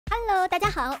Hello， 大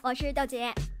家好，我是豆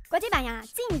姐。国际版呀，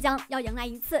即将要迎来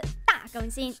一次大更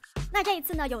新。那这一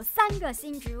次呢，有3个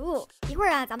新植物，一会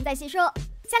儿啊，咱们再细说。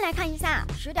先来看一下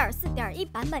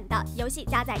10.4.1版本的游戏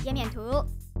加载页面图，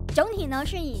整体呢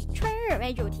是以春日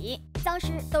为主题，僵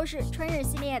尸都是春日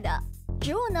系列的，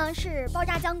植物呢是包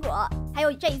扎浆果，还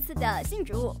有这一次的新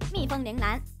植物蜜蜂铃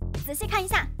兰。仔细看一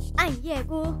下，暗夜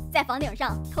菇在房顶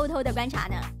上偷偷的观察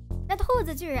呢。那兔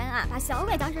子巨人啊，把小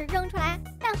鬼僵尸扔出来，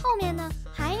但后面呢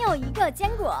还有一个坚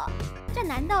果，这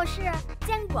难道是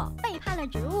坚果背叛了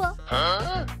植物？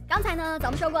刚才呢咱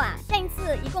们说过啊，这一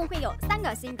次一共会有3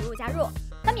个新植物加入，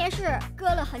分别是搁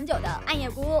了很久的暗夜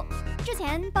菇，之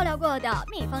前爆料过的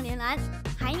蜜蜂铃兰，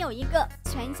还有一个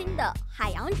全新的海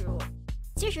洋植物。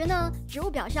其实呢，植物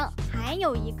表上还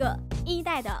有一个1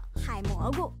代的海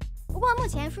蘑菇。不过目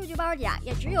前数据包里啊，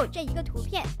也只有这一个图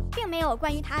片，并没有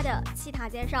关于它的其他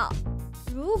介绍。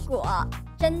如果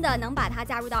真的能把它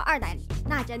加入到2代里，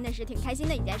那真的是挺开心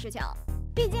的一件事情。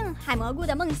毕竟海蘑菇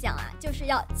的梦想啊，就是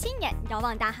要亲眼遥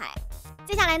望大海。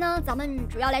接下来呢，咱们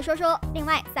主要来说说另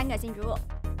外3个新植物。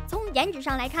从颜值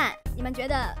上来看，你们觉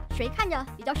得谁看着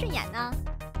比较顺眼呢？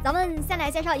咱们先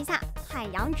来介绍一下海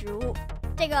洋植物。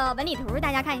这个纹理图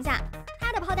大家看一下。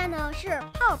它的炮弹呢是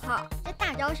泡泡，这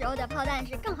大招时候的炮弹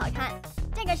是更好看。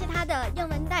这个是它的英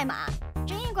文代码，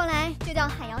直译过来就叫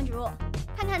海洋植物。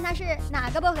看看它是哪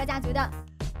个薄荷家族的，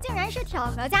竟然是挑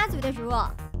核家族的植物，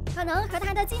可能和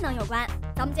它的技能有关。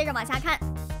咱们接着往下看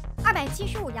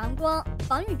，275阳光，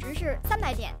防御值是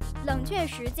300点，冷却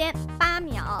时间8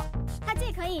秒。它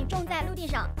既可以种在陆地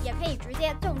上，也可以直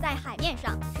接种在海面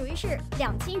上，属于是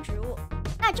2栖植物。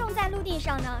那种在陆地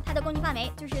上呢，它的攻击范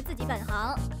围就是自己本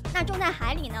行；那种在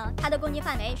海里呢，它的攻击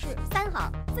范围是3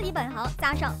行，自己本行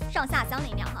加上上下相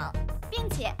邻2行，并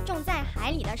且种在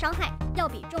海里的伤害要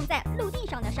比种在陆地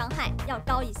上的伤害要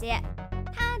高一些。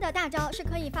它的大招是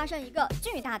可以发射一个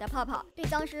巨大的泡泡，对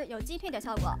僵尸有击退的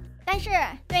效果，但是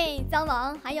对僵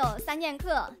王还有3剑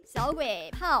客、小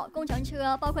鬼炮、工程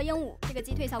车，包括鹦鹉，这个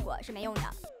击退效果是没用的。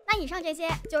那以上这些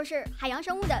就是海洋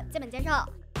生物的基本介绍。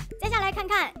接下来看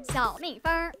看小蜜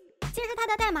蜂，其实它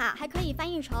的代码还可以翻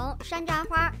译成山楂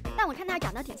花，但我看它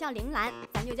长得挺像铃兰，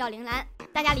咱就叫铃兰，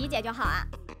大家理解就好啊。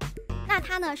那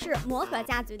它呢是魔核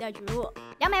家族的植物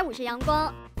，250阳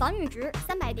光，防御值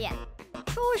300点，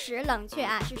初始冷却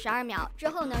啊是12秒，之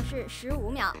后呢是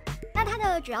15秒。那它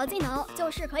的主要技能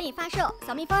就是可以发射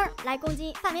小蜜蜂来攻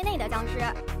击范围内的僵尸，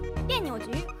电扭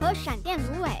局和闪电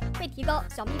芦苇会提高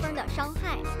小蜜蜂的伤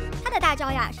害。它的大招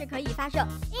呀是可以发射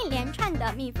一连串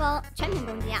的蜜蜂全屏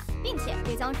攻击啊，并且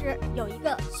对僵尸有一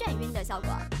个眩晕的效果。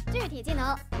具体技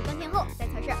能等更新后再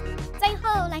测试。最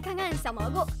后来看看小蘑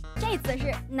菇，这次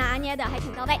是拿捏的还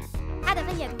挺到位。它的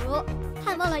分解图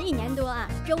盼望了1年多啊，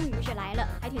终于是来了，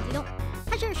还挺激动。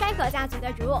它是衰核家族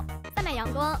的植物，300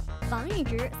阳光，防御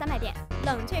值300点，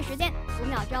冷却时间5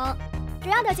秒钟。主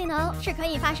要的技能是可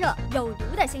以发射有毒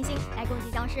的星星来攻击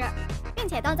僵尸，并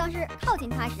且当僵尸靠近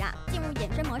它时啊，进入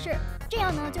隐身模式，这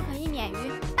样呢就可以免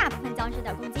于大部分僵尸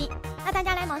的攻击。那大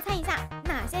家来盲猜一下，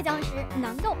哪些僵尸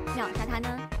能够秒杀它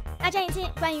呢？那这一期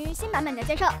关于新版本的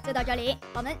介绍就到这里，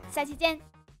我们下期见。